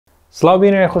سڵاو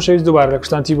بینەری خۆشەویست دووبارە لە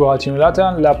کوشتانتی بۆ هاتین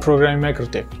وڵاتان لە پرۆگرامی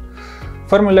مایکڕۆتێک.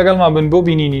 فەرموون لەگەڵمان بن بۆ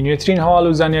بینینی نوێترین هەواڵ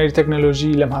و زانیاری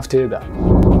تەکنەلۆژی لەم هەفتەیەدا.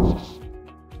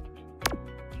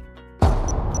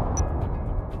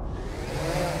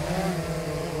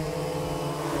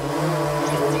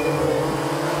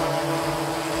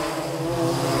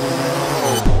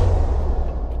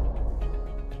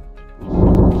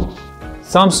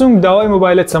 سامسۆنگ داوای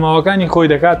مۆبایلە چەماوەکانی خۆی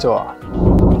دەکاتەوە.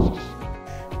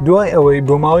 دوای ئەوەی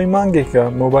بۆ ماوەی مانگێکە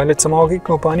مۆبایلە چەماوەکەی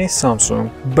کۆمپانیای سامسۆنگ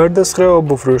بەردەستخراوە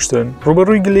بۆ فرۆشتن،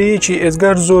 ڕوبەڕووی گلەیەکی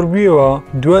ئێزگار زۆر بوویەوە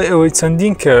دوای ئەوەی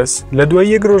چەندین کەس لە دوای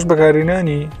یەک ڕۆژ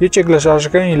بەکارهێنانی یەکێک لە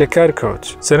شاشەکانی لە کار کەوت.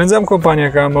 سەرنجام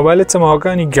کۆمپانیەکە مۆبایلە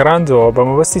چەماوەکانی گەڕاندەوە بە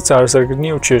مەبەستی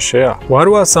چارەسەرکردنی ئەو کێشەیە.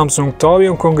 هەروەها سامسۆنگ تەواوی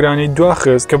ئەم کۆنگرانەی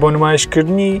دواخست کە بۆ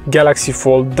نمایشکردنی گالاکسی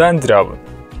فۆڵد دانراون.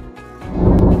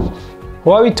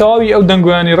 هواوی تەواوی ئەو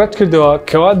دەنگۆیانی ڕەت کردەوە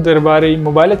کەوا دەربارەی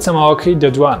مۆبایلە چەماوەکەی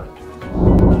دەدوان.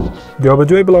 دوا بە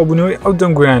دوای بڵاوبوونەوەی ئەو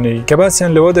دەنگۆیانەی کە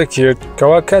باسییان لەوە دەکرد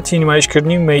کەوا کاتی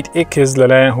نمایشکردنی مەیت ئێکس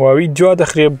لەلایەن هواوی دوا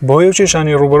دەخرێت بۆ هۆی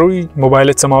کێشانی ڕوبەڕووی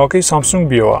مۆبایلە چەماوەکەی سامسۆنگ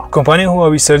بیەوە. کۆمپانیای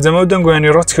هواوی سەردەمە و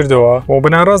دەنگۆیانی ڕەت کردەوە و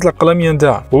بەناڕاست لە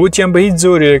قەڵەمیاندا و وتیان بە هیچ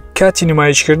زۆرێک کاتی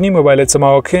نمایشکردنی مۆبایلە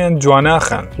چەماوەکەیان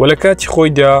جواناخەن و لە کاتی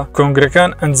خۆیدا کۆنگرەکان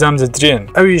ئەنجام دەدرێن،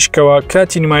 ئەویش کەوا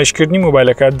کاتی نمایشکردنی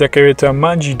مۆبایلەکە دەکەوێتە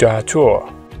مانجی داهاتووە.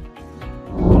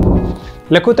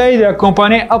 لە کۆتاییدا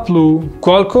کۆمپانیای ئەپڵ و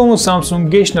کوالکۆم و سامسۆنگ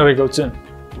گەیشتنە ڕێکەوتن.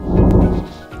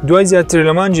 دوای زیاتر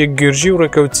لە مانجێک گرژی و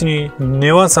ڕێکەوتنی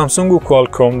نێوان سامسۆنگ و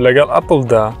کوالکۆم لەگەڵ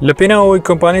ئەپڵدا لە پێناوەوەی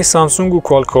کۆمپانیای سامسۆنگ و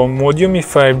کوالکۆم مۆدیۆمی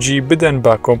 5G بدەن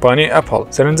بە کۆمپانیای ئەپڵ.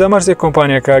 سەرنجام هەرسێک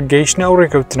کۆمپانیەکە گەیشتنە ئەو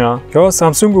ڕێکەوتنە کەوا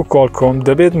سامسۆنگ و کوالکۆم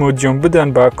دەبێت مۆدیۆم بدەن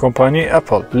بە کۆمپانیای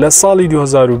ئەپڵ لە ساڵی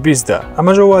 2020دا.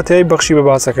 ئەمەش واتای بەخشی بە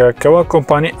باسەکە کەوا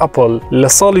کۆمپانیای ئەپڵ لە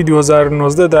ساڵی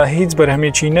 2019دا هیچ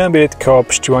بەرهەمێکی نابێت کەوا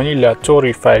پشتیوانی لە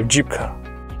تۆڕی 5G بکە.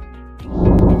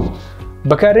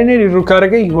 بەکارهێنەری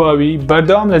ڕووکارەکەی هواوی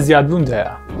بەردەوام لە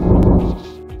زیادبووندایە.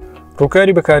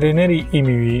 ڕووکاری بەکارهێنەری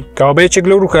ئیمیوی کاوابەیەکێک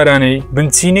لەو ڕووکارانەی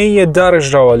بنچینەیە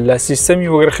داڕژراوە لە سیستەمی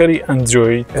وەگرخەری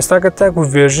ئەندروید ئێستاکە تاکو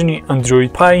ڤێرژنی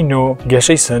ئەندروید پای 9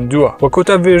 گەشەی سندووە وە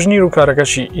کۆتا ڤێرژنی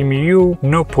ڕووکارەکەشی ئیمیو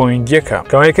 9.1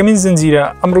 کاوایەکەمین زنجیرە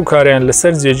ئەم ڕووکاریان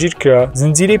لەسەر جێگیر کە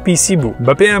زنجیرەی PC بوو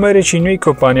بەپێی ئەمارێکی نوێی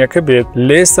کۆمپانیەکە بێت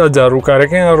لە ئێستادا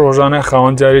ڕووکارەکەیان ڕۆژانە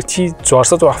خاوەنجارێتی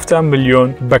 470 ملیۆن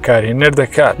بەکارهێنەر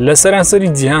دەکات لە سەرانسەری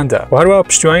جیهاندا و هەروەها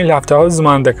پشتیوانی لە 70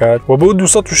 زمان دەکات و بۆ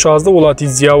 216 وڵاتی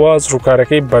جیاواز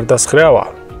ڕووکارەکەی بەردەستخراوە.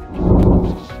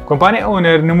 کۆمپانیای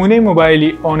ئۆنەر نمونەی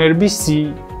مۆبایلی ئۆنەر 20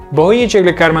 بەهۆی یەکێک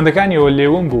لە کارمەندەکانیەوە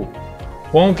لێوم بوو.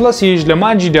 وان پلەسیش لە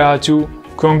مانجی داهاتوو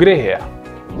کۆنگرێ هەیە.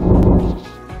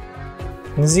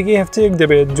 نزیکەی هەفتەیەک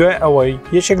دەبێت دوای ئەوەی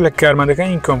یەکێک لە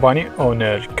کارمەندەکانی کۆمپانیای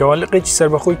ئۆنەر کەوا لقێکی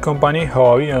سەربەخۆی کۆمپانیای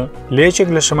هەواویە لە یەکێک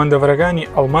لە شەمەندەفەرەکانی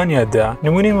ئەڵمانیادا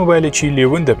نمونەی مۆبایلێکی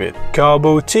لێون دەبێت کەوا بە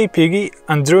وتەی پێگەی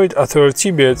ئەندروید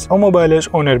ئۆتۆریتی بێت ئەو مۆبایلەش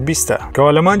ئۆنەر 20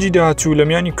 کەوا لە مانجی داهاتوو لە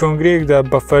میانی کۆنگرەیەکدا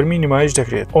بە فەرمی نمایش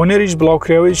دەکرێت. ئۆنەریش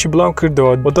بڵاوکراوەیەکی بڵاو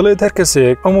کردەوە بۆ دەڵێت هەر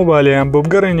کەسێک ئەو مۆبایلیان بۆ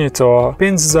بگەڕێنێتەوە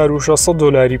 5600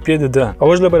 دۆلاری پێدەدەن.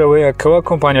 ئەوەش لەبەرەوەیە کەوا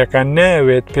کۆمپانیەکان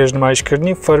نایەوێت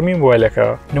پێشنمایشکردنی فەرمی مۆبایلەکە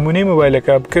نمونەی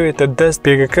مۆبایلەکە بکەوێتە دەست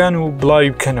پێگەکان و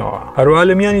بڵاوی بکەنەوە. هەروەها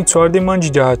لە میانی چواردەی مانجی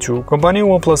داهاتوو کۆمپانیای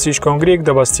وان پلەسیش کۆنگرەیەک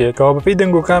دەبەستێت کەوا بەپێی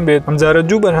دەنگۆکان بێت ئەمجارە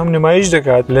دوو بەرهەم نمایش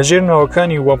دەکات لە ژێر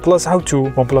ناوەکانی وان پلەس 7 و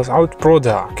وان پلەس 7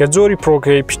 پرۆدا کە جۆری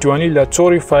پرۆکەی پشتیوانی لە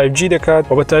تۆڕی 5G دەکات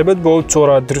و بەتایبەت بۆ ئەو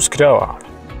تۆڕە دروستکراوە.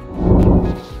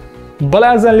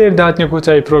 بەڵازان لێر داهاتنە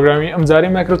کۆتایی پرۆگرامی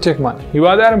ئەمجارەی مایکڕۆتێکمان.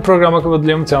 هیوادارم پرۆگرامەکە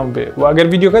بەدڵێمتان بێ و ئەگەر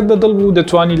ڤیدیۆکەت بەدڵ بوو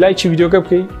دەتوانی لایکی ڤیدیۆکە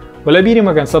بکەیت و لە بیری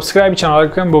مەکەن سەبسکرایبی چەناڵەکە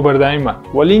بکەن بۆ بەردەوامیمان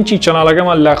و لینکی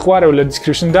چەناڵەکەمان لە خوارەوە لە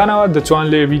دیسکریپشن دانەوە دەتوان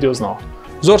لێ ڤیدیۆزنەوە.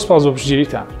 زۆر سپاس بۆ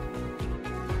پشتگیریتان.